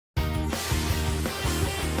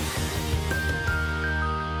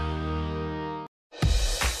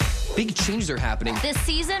Big changes are happening. This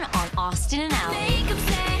season on Austin and Ally.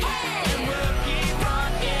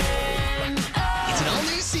 It's an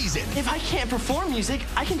all-new season If I can't perform music,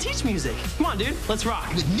 I can teach music. Come on, dude, let's rock.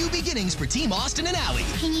 with new beginnings for Team Austin and Ally.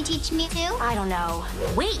 Can you teach me too? I don't know.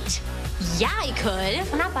 Wait. Yeah, I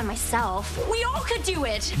could. I'm not by myself. We all could do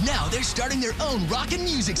it. Now they're starting their own rockin'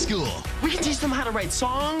 music school. We can teach them how to write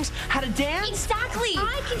songs, how to dance. Exactly.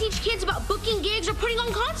 I can teach kids about booking gigs or putting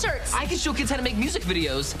on concerts. I can show kids how to make music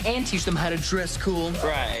videos and teach them how to dress cool.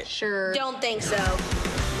 Right. Sure. Don't think so.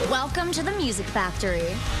 Welcome to the Music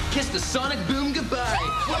Factory. Kiss the sonic boom goodbye.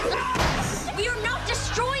 We are not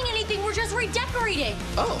destroying anything. We're just redecorating.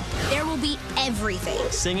 Oh. There will be everything.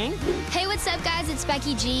 Singing? Hey, what's up, guys? It's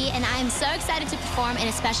Becky G, and I am so excited to perform in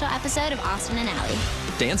a special episode of Austin and Ally.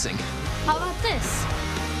 Dancing. How about this?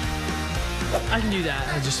 I can do that.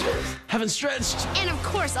 I just haven't stretched. And of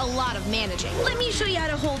course, a lot of managing. Let me show you how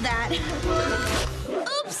to hold that.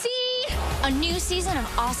 Oopsie! A new season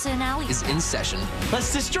of Austin and Ally Is in session.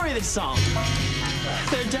 Let's destroy this song.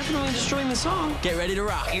 They're definitely destroying the song. Get ready to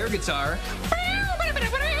rock. Air guitar.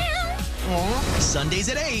 Sundays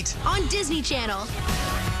at 8. On Disney Channel.